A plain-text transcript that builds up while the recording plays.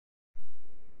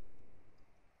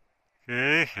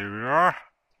Okay, here we are.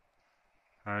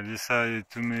 I decided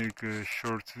to make a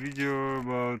short video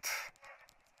about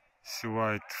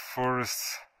white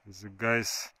forest. The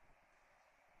guys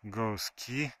go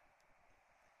ski.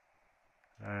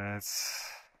 It's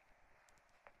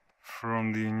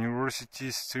from the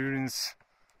university students,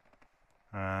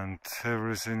 and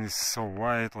everything is so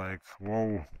white, like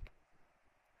wow,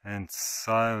 and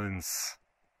silence.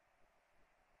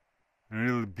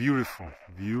 Really beautiful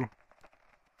view.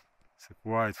 It's a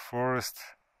white forest,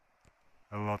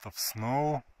 a lot of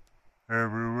snow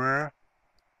everywhere,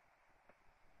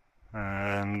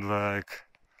 and like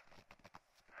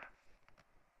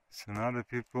it's another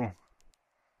people,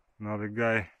 another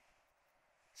guy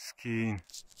skiing.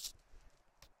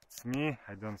 It's me,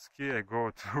 I don't ski, I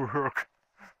go to work.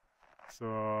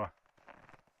 So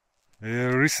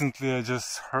recently I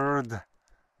just heard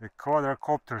a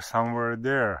quadricopter somewhere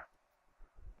there.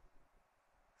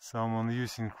 Someone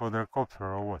using quadricopter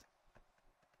or what?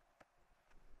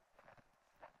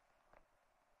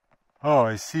 Oh,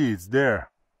 I see, it's there.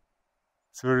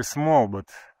 It's very small, but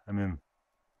I mean,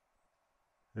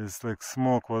 it's like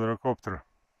small quadricopter.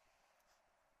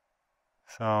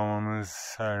 Someone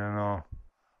is, I don't know.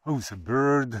 Oh, it's a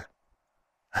bird.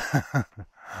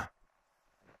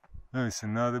 Oh, it's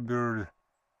another bird.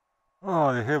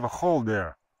 Oh, they have a hole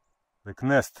there, like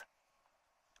nest.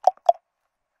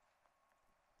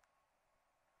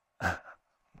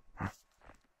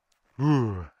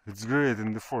 Ooh, it's great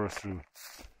in the forest, really.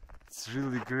 It's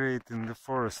really great in the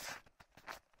forest.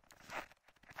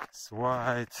 It's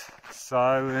white,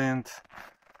 silent,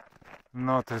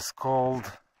 not as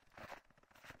cold.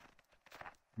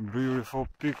 Beautiful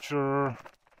picture.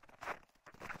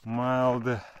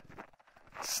 Mild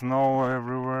snow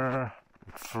everywhere.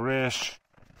 Fresh.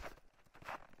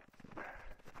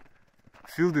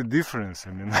 Feel the difference,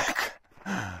 I mean, like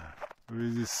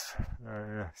with these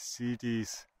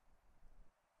cities.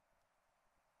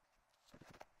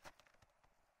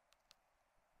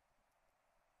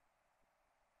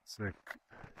 It's like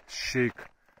shake,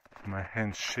 my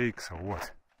hand shakes or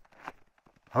what?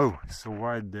 Oh, it's so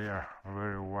white there,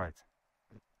 very white.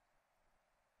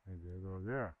 Maybe I go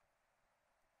there.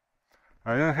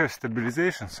 I don't have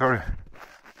stabilization, sorry.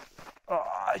 Oh,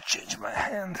 I changed my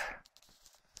hand.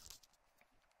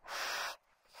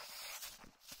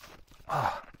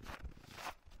 Oh.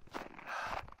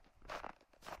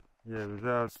 Yeah,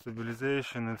 without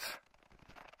stabilization it's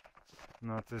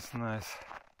not as nice.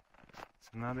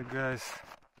 Another guys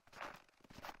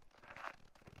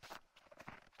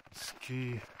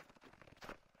ski.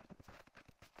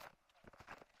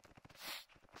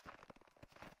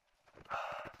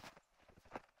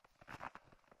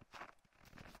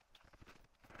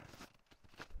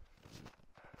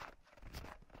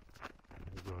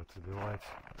 We go to the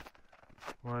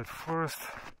white forest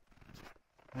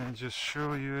and just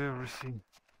show you everything.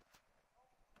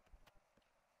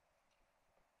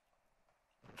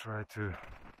 Try to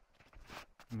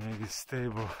make a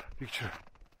stable picture.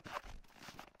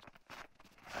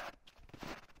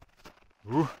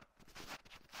 Ooh.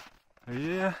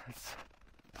 Yeah, it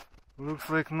looks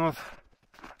like not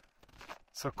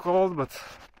so cold, but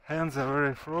hands are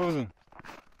very frozen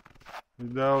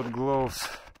without gloves.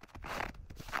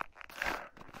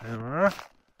 Ever?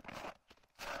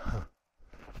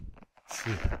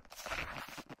 See.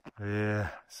 Yeah,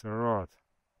 it's a road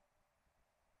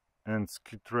and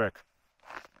ski track.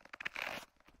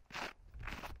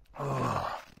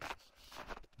 Oh,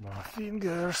 my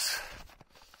fingers.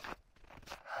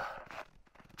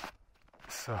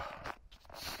 So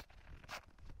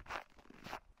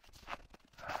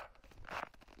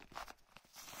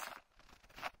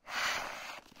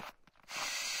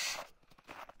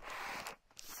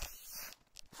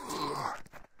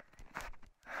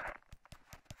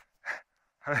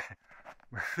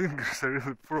my fingers are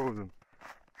really frozen.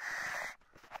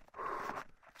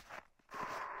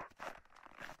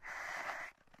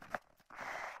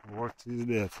 What is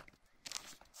that?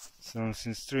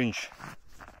 Something strange.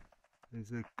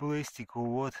 It's like plastic or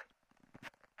what?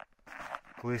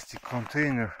 Plastic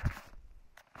container.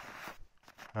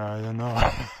 I don't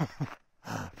know.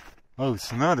 Oh,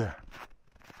 it's another.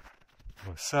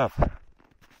 What's up?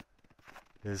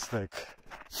 It's like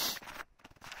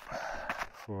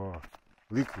for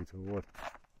liquid or what?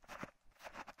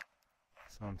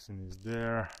 Something is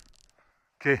there.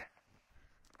 Okay.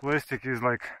 Plastic is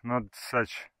like not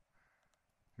such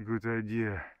a good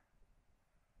idea.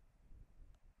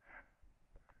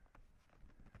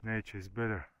 Nature is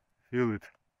better. Feel it.